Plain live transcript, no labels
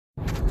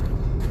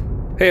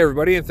Hey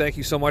everybody, and thank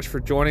you so much for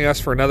joining us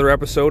for another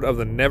episode of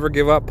the Never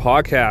Give Up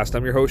podcast.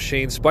 I'm your host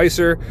Shane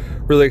Spicer.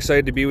 Really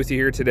excited to be with you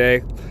here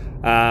today.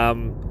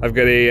 I've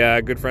got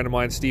a good friend of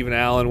mine, Stephen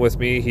Allen, with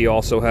me. He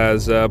also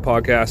has a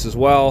podcast as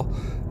well,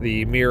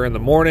 The Mirror in the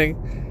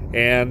Morning.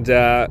 And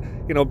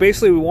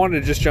basically we wanted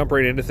to just jump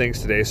right into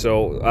things today.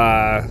 So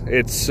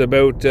it's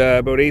about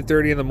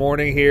 8:30 in the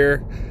morning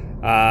here.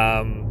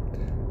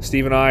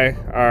 Steve and I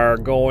are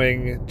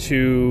going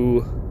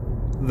to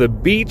the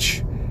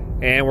beach.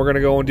 And we're going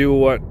to go and do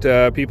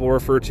what people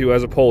refer to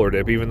as a polar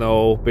dip, even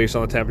though based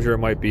on the temperature, it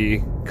might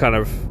be kind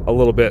of a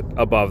little bit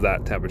above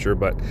that temperature.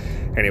 But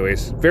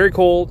anyways, very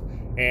cold.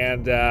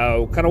 And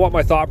kind of what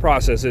my thought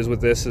process is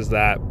with this is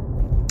that,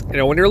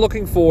 when you're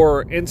looking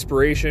for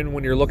inspiration,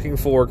 when you're looking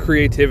for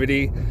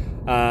creativity,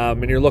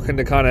 and you're looking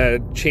to kind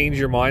of change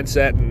your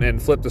mindset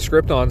and flip the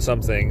script on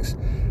some things,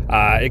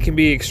 it can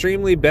be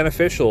extremely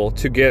beneficial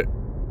to get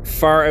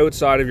far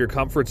outside of your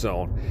comfort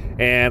zone.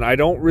 And I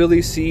don't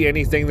really see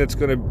anything that's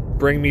going to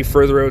bring me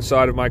further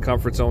outside of my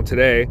comfort zone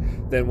today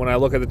than when I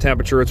look at the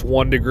temperature, it's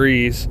 1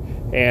 degrees,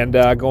 and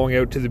going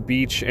out to the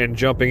beach and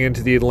jumping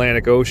into the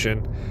Atlantic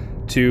Ocean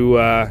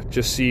to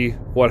just see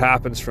what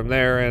happens from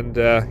there and,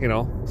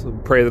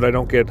 pray that I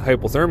don't get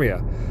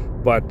hypothermia.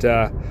 But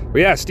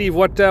yeah, Steve,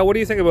 what do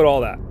you think about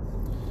all that?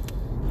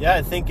 Yeah,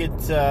 I think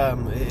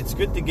it's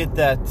good to get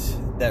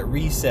that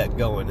reset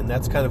going, and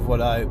that's kind of what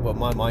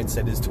my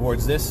mindset is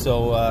towards this.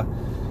 So,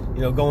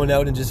 going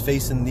out and just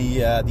facing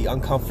the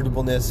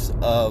uncomfortableness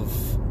of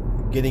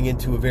getting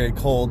into a very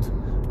cold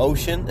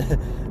ocean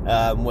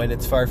when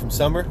it's far from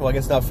summer. Well, I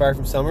guess not far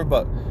from summer,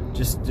 but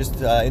just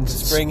into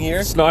spring here.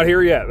 It's not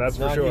here yet, that's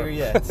for sure. Not here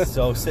yet.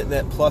 So sitting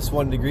at plus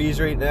 1 degrees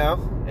right now,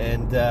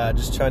 and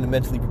just trying to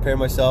mentally prepare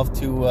myself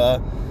to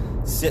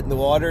sit in the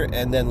water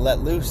and then let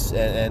loose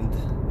and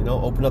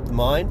open up the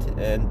mind.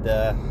 And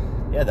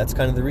that's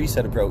kind of the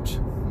reset approach.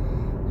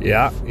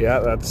 Yeah,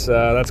 that's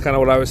kind of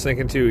what I was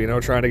thinking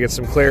too, trying to get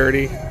some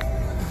clarity.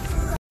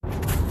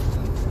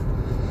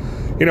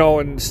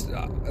 And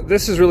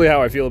this is really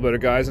how I feel about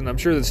it, guys, and I'm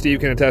sure that Steve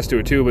can attest to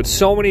it too, but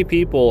so many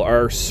people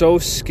are so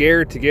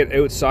scared to get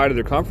outside of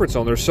their comfort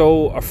zone. They're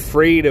so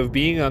afraid of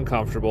being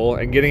uncomfortable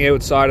and getting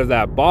outside of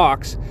that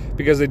box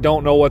because they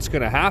don't know what's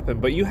going to happen.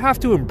 But you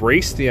have to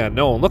embrace the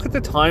unknown. Look at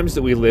the times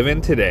that we live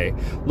in today.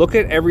 Look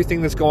at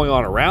everything that's going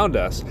on around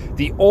us.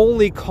 The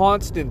only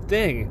constant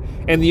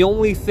thing and the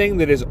only thing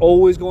that is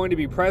always going to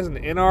be present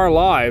in our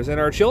lives and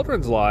our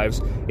children's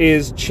lives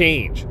is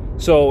change.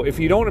 So if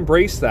you don't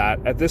embrace that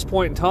at this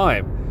point in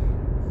time,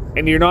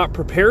 and you're not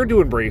prepared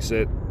to embrace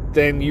it,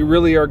 then you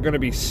really are going to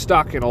be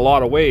stuck in a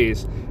lot of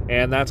ways.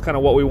 And that's kind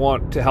of what we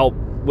want to help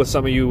with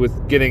some of you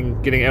with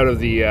getting out of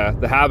the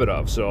habit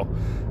of. So,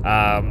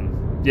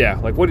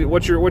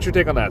 what's your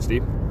take on that,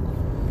 Steve?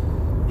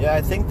 Yeah,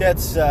 I think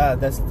that's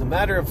the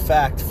matter of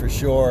fact for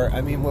sure.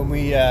 I mean, when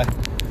we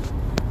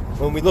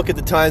look at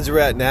the times we're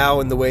at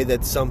now and the way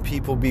that some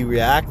people be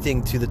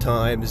reacting to the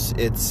times,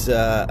 it's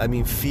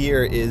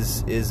fear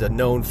is a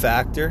known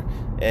factor.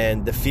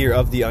 And the fear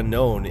of the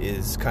unknown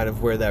is kind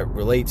of where that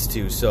relates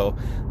to. So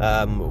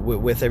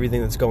with everything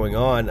that's going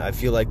on, I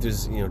feel like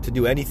there's, to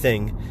do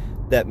anything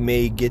that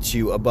may get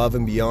you above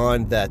and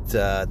beyond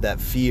that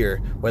fear,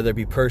 whether it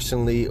be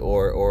personally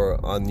or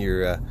on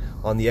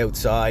the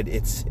outside,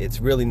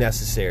 it's really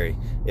necessary.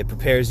 It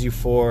prepares you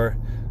for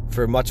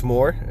much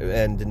more,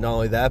 and not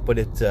only that, but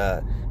it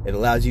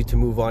allows you to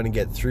move on and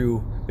get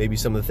through maybe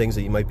some of the things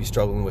that you might be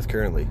struggling with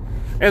currently.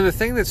 And the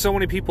thing that so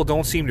many people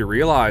don't seem to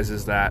realize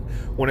is that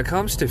when it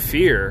comes to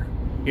fear,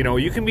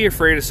 you can be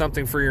afraid of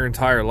something for your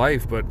entire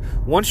life, but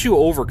once you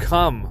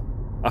overcome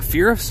a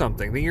fear of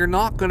something, then you're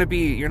not going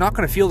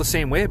to feel the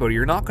same way about it.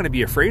 You're not going to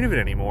be afraid of it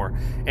anymore.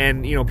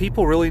 And,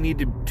 people really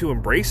need to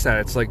embrace that.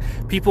 It's like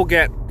people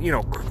get,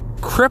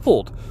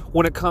 crippled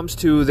when it comes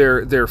to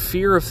their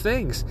fear of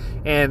things.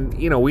 And,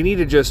 we need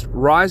to just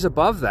rise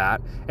above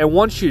that. And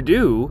once you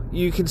do,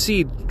 you can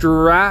see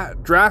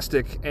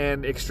drastic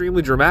and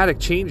extremely dramatic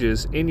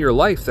changes in your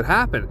life that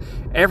happen.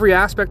 Every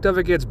aspect of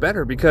it gets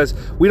better because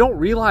we don't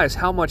realize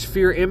how much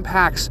fear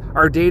impacts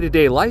our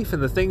day-to-day life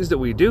and the things that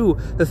we do,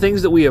 the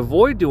things that we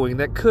avoid doing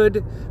that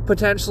could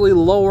potentially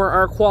lower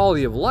our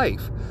quality of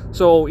life.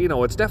 So,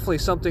 it's definitely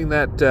something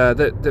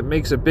that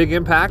makes a big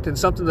impact, and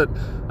something that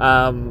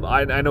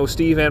I know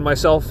Steve and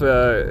myself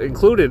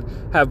included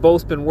have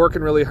both been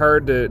working really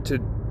hard to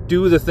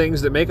do the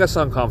things that make us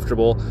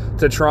uncomfortable,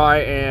 to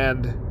try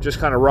and just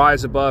kind of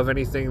rise above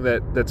anything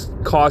that's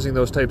causing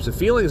those types of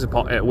feelings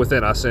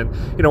within us. And,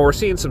 we're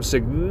seeing some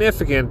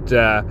significant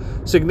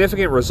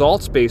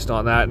results based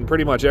on that in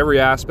pretty much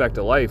every aspect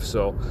of life.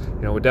 So,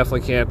 we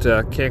definitely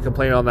can't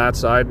complain on that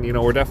side. And,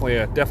 we're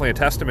definitely a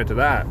testament to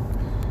that.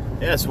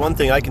 Yes, one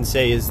thing I can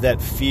say is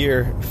that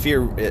fear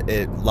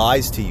it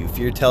lies to you.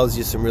 Fear tells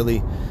you some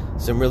really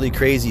really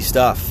crazy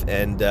stuff,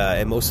 and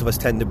most of us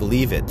tend to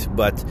believe it.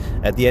 But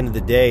at the end of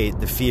the day,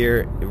 the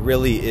fear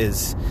really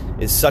is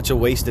such a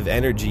waste of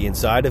energy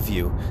inside of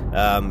you.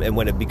 And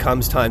when it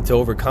becomes time to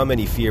overcome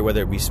any fear,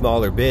 whether it be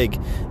small or big,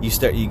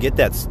 you get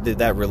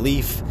that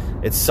relief.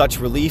 It's such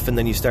relief, and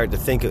then you start to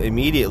think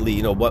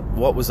immediately,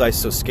 what was I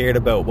so scared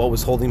about? What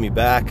was holding me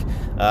back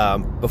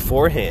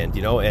beforehand?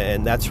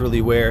 And that's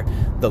really where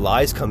the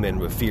lies come in.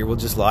 Where fear will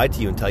just lie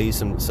to you and tell you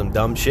some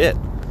dumb shit.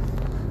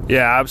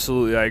 Yeah,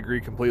 absolutely. I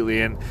agree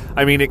completely. And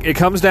I mean, it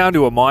comes down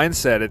to a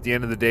mindset at the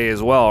end of the day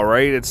as well,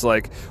 right? It's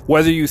like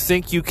whether you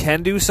think you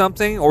can do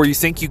something or you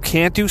think you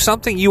can't do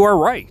something, you are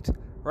right?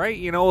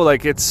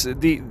 Like it's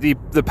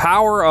the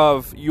power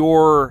of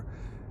your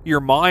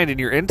mind and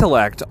your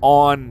intellect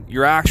on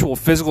your actual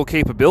physical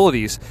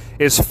capabilities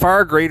is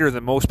far greater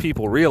than most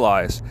people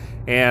realize.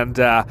 And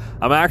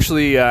I'm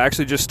actually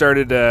just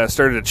started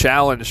a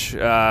challenge.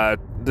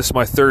 This is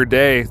my third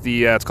day.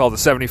 It's called the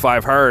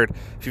 75 Hard.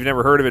 If you've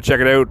never heard of it, check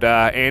it out.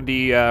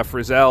 Andy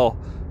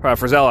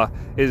Frisella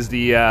is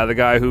the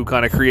guy who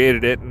kind of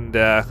created it, and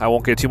I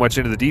won't get too much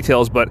into the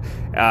details, but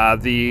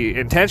the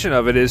intention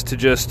of it is to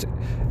just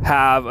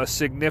have a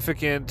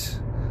significant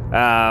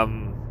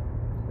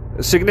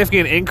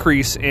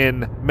increase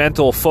in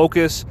mental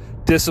focus,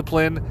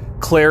 discipline,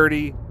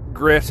 clarity,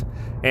 grit,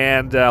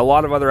 and a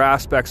lot of other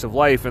aspects of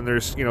life. And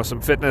there's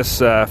some fitness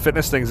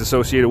things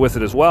associated with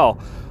it as well.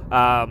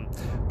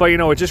 But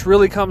it just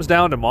really comes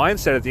down to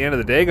mindset at the end of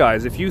the day,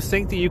 guys. If you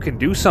think that you can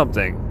do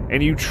something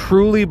and you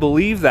truly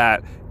believe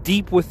that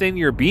deep within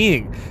your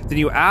being, then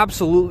you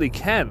absolutely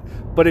can.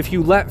 But if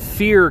you let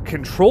fear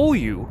control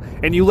you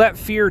and you let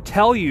fear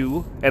tell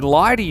you and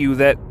lie to you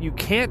that you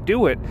can't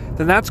do it,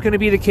 then that's going to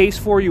be the case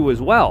for you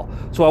as well.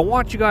 So I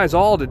want you guys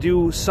all to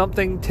do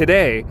something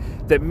today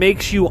that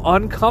makes you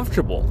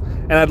uncomfortable.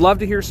 And I'd love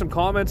to hear some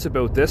comments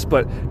about this,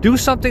 but do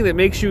something that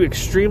makes you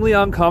extremely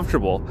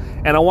uncomfortable.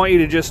 And I want you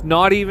to just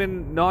not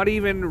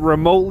even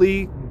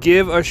remotely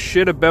give a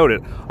shit about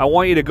it. I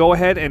want you to go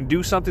ahead and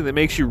do something that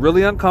makes you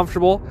really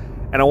uncomfortable.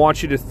 And I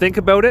want you to think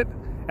about it.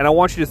 And I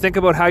want you to think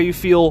about how you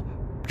feel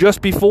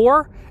just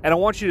before, and I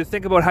want you to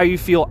think about how you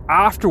feel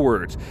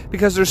afterwards,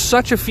 because there's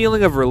such a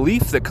feeling of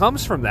relief that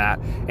comes from that,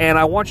 and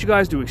I want you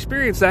guys to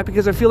experience that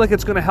because I feel like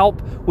it's going to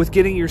help with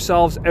getting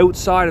yourselves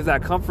outside of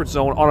that comfort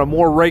zone on a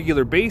more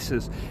regular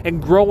basis and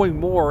growing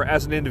more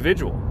as an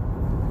individual.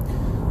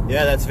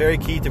 Yeah, that's very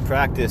key to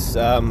practice.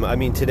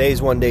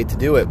 Today's one day to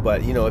do it,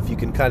 but if you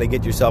can kind of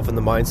get yourself in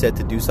the mindset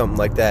to do something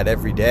like that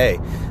every day,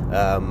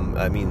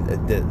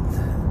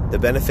 the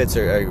benefits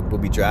will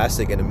be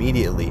drastic and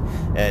immediately.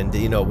 And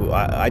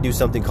I do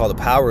something called a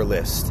power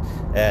list,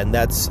 and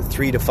that's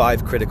 3 to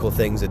 5 critical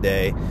things a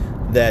day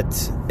that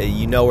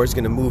is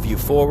going to move you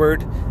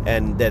forward,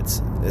 and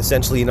that's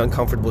essentially an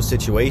uncomfortable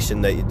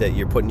situation that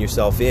you're putting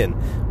yourself in,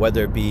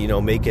 whether it be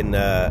making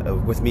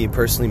with me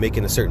personally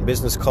making a certain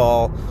business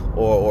call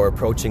or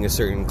approaching a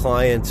certain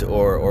client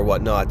or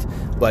whatnot,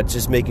 but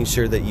just making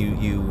sure that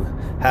you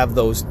have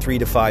those 3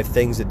 to 5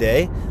 things a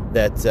day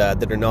that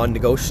are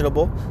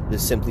non-negotiable.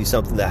 There's simply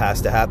something that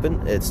has to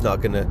happen. It's not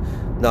going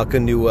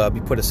to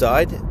be put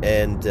aside,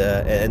 and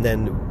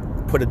then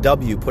put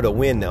a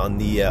win on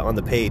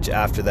the page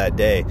after that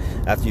day,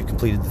 after you've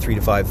completed the 3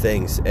 to 5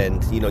 things.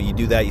 And you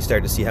do that, you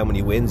start to see how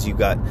many wins you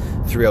got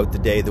throughout the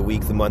day, the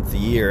week, the month, the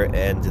year,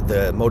 and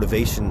the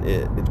motivation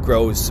it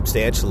grows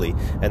substantially,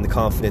 and the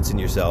confidence in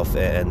yourself.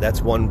 And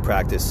that's one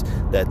practice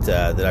that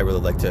I really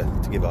like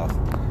to give off.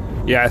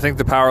 Yeah, I think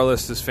the power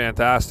list is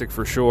fantastic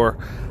for sure.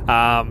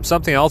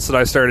 Something else that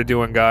I started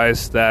doing,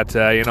 guys, that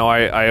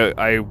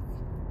I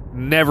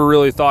never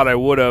really thought I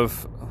would have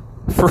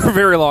for a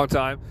very long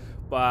time,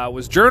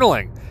 was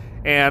journaling.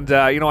 And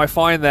I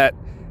find that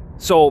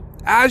so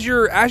as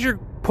you're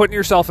putting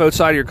yourself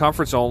outside of your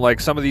comfort zone, like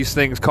some of these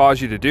things cause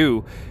you to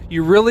do,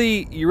 you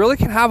really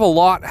can have a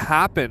lot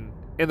happen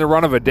in the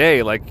run of a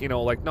day, like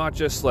not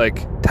just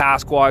like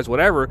task wise,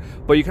 whatever,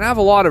 but you can have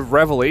a lot of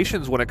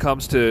revelations when it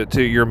comes to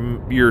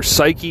your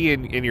psyche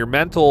and your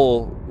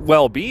mental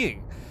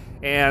well-being.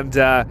 And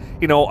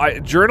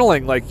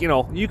journaling, like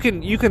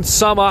you can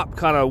sum up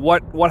kind of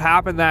what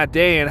happened that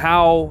day and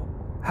how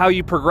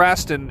you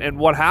progressed and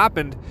what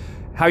happened,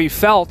 how you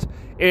felt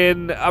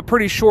in a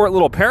pretty short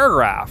little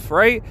paragraph,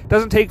 right?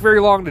 Doesn't take very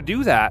long to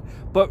do that,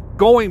 but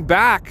going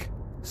back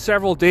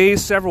several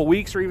days, several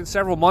weeks, or even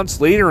several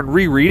months later and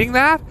rereading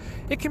that,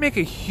 it can make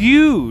a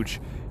huge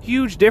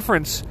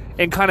difference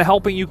in kind of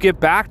helping you get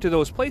back to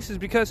those places,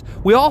 because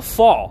we all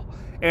fall,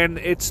 and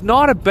it's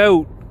not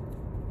about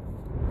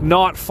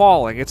not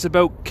falling, it's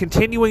about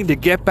continuing to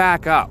get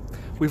back up.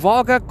 We've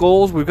all got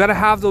goals. We've got to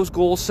have those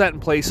goals set in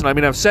place.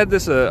 And I've said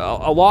this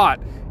a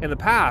lot in the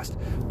past,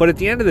 but at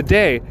the end of the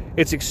day,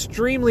 it's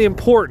extremely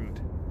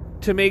important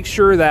to make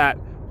sure that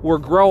we're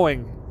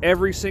growing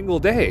every single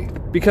day,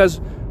 because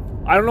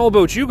I don't know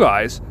about you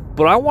guys,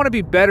 but I want to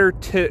be better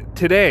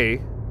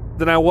today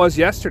than I was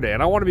yesterday,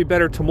 and I want to be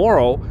better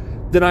tomorrow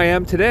than I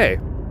am today.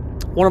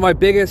 One of my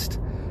biggest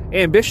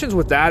ambitions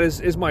with that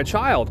is my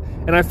child.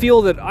 And I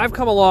feel that I've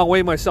come a long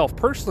way myself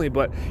personally,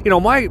 but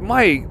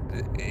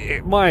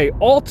my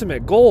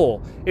ultimate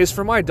goal is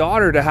for my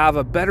daughter to have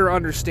a better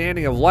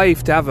understanding of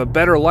life, to have a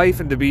better life,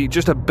 and to be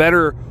just a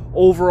better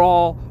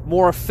overall,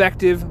 more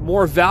effective,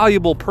 more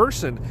valuable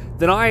person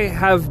than I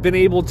have been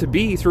able to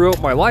be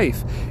throughout my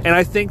life. And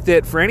I think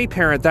that for any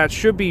parent, that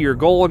should be your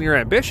goal and your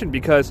ambition,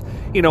 because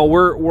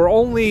we're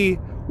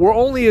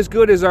only as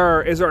good as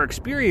our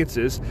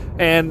experiences,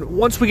 and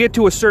once we get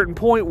to a certain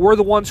point, we're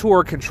the ones who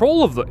are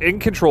in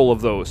control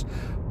of those.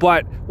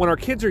 But when our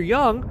kids are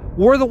young,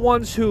 we're the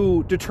ones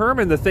who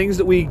determine the things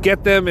that we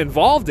get them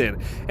involved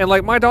in. And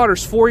like, my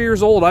daughter's 4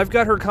 years old. I've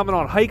got her coming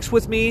on hikes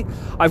with me.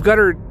 I've got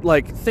her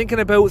like thinking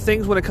about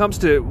things when it comes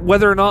to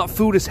whether or not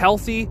food is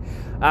healthy.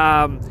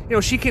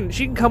 She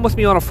can come with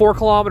me on a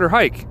 4-kilometer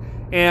hike,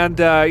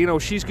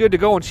 and she's good to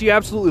go, and she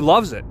absolutely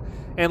loves it.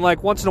 And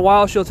like, once in a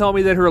while, she'll tell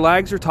me that her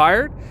legs are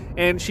tired,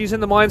 and she's in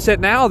the mindset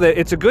now that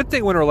it's a good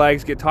thing when her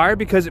legs get tired,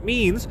 because it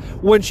means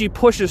when she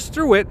pushes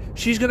through it,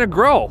 she's going to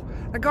grow.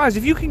 Now, guys,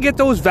 if you can get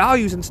those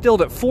values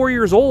instilled at 4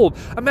 years old,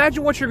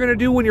 imagine what you're going to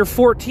do when you're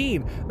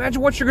 14.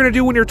 Imagine what you're going to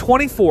do when you're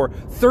 24,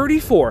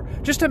 34.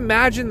 Just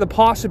imagine the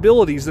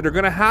possibilities that are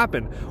going to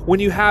happen when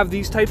you have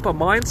these type of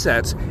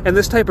mindsets and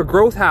this type of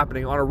growth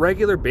happening on a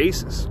regular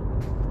basis.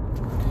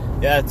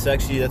 Yeah,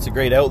 that's a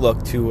great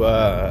outlook to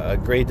a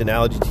great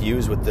analogy to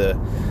use with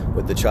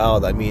the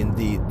child. I mean,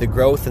 the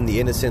growth and the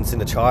innocence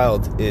in a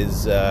child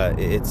is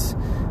it's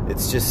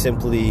just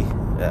simply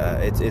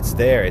it's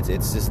there. It's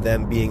just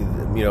them being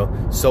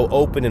so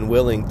open and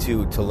willing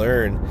to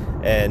learn,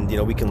 and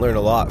we can learn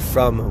a lot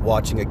from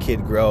watching a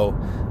kid grow,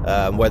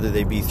 whether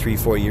they be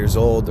 3-4 years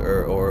old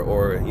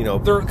or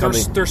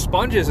they're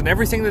sponges, and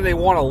everything that they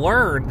want to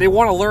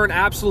learn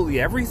absolutely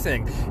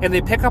everything, and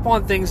they pick up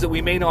on things that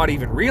we may not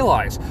even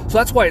realize. So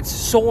that's why it's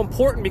so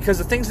important, because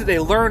the things that they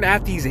learn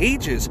at these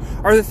ages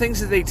are the things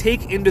that they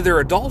take into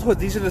their adulthood.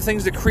 These are the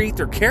things that create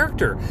their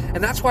character,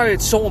 and that's why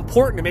it's so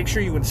important to make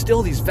sure you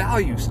instill these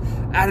values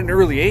at an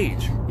early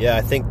age. Yeah,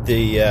 I think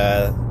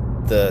the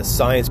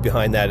science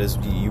behind that is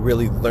you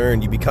really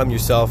learn, you become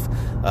yourself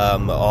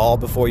all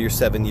before you're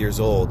 7 years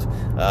old.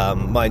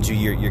 Mind you,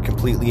 you're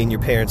completely in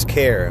your parents'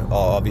 care,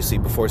 obviously,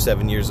 before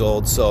 7 years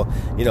old. So,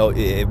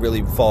 it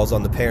really falls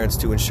on the parents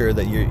to ensure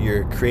that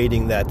you're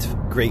creating that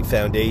great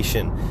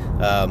foundation.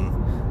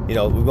 We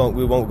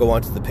won't go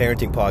on to the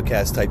parenting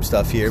podcast type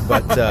stuff here,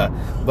 but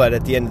but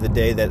at the end of the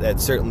day, that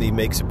certainly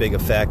makes a big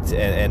effect.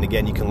 And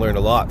again, you can learn a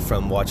lot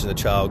from watching a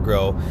child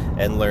grow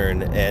and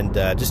learn. And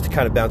just to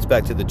kind of bounce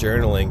back to the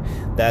journaling,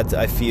 that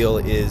I feel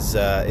is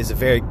a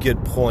very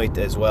good point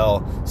as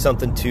well.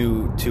 Something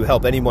to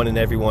help anyone and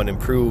everyone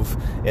improve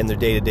in their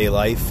day-to-day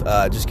life.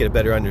 Just get a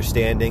better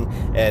understanding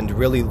and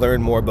really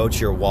learn more about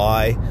your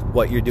why,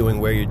 what you're doing,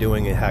 where you're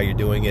doing it, how you're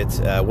doing it,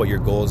 what your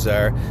goals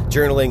are.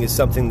 Journaling is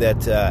something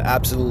that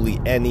absolutely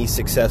any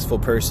successful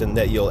person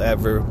that you'll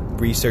ever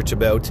research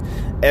about,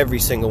 every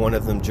single one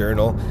of them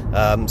journal.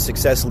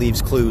 Success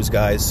leaves clues,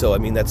 guys. So I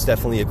mean, that's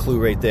definitely a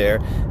clue right there.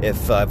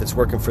 If it's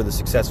working for the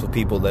successful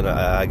people, then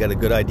I got a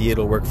good idea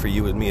it'll work for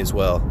you and me as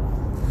well.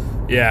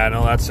 Yeah,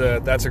 no,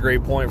 that's a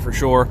great point for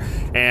sure.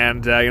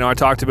 And I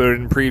talked about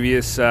it in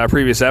previous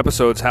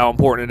episodes how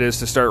important it is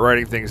to start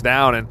writing things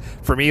down. And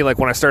for me, like,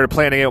 when I started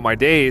planning out my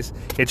days,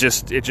 it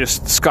just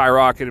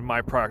skyrocketed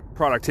my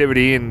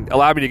productivity and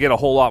allowed me to get a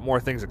whole lot more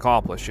things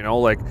accomplished.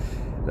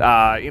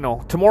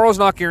 Tomorrow's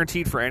not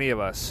guaranteed for any of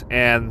us,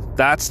 and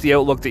that's the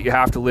outlook that you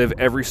have to live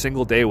every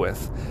single day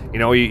with.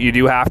 You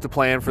do have to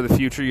plan for the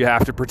future. You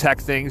have to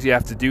protect things. You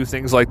have to do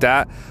things like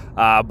that.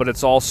 But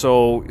it's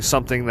also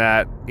something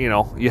that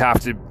you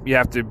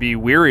have to be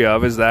weary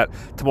of, is that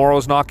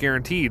tomorrow's not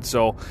guaranteed.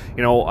 So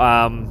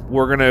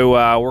we're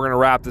gonna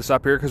wrap this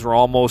up here, because we're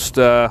almost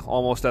at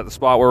the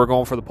spot where we're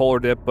going for the polar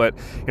dip. But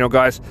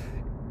guys,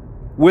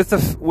 with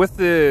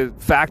the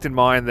fact in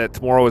mind that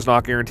tomorrow is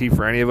not guaranteed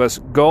for any of us,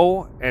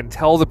 go and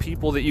tell the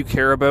people that you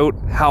care about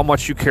how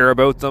much you care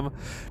about them.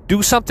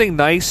 Do something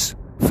nice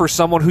for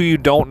someone who you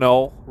don't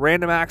know.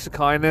 Random acts of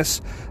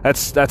kindness,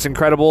 that's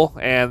incredible,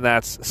 and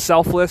that's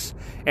selfless,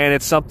 and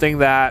it's something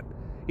that,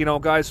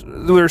 guys,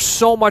 there's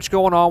so much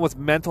going on with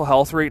mental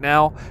health right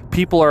now.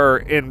 People are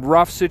in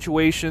rough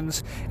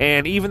situations,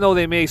 and even though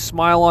they may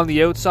smile on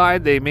the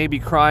outside, they may be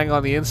crying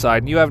on the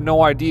inside, and you have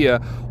no idea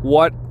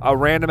what a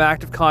random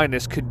act of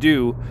kindness could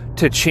do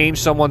to change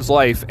someone's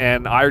life.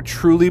 And I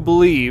truly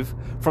believe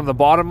from the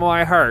bottom of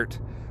my heart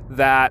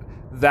that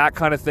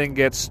kind of thing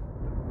gets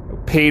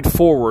paid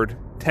forward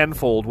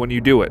tenfold when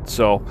you do it.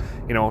 So,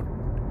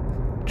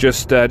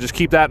 just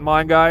keep that in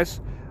mind,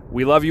 guys.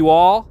 We love you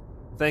all.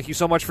 Thank you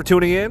so much for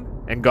tuning in,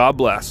 and God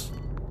bless.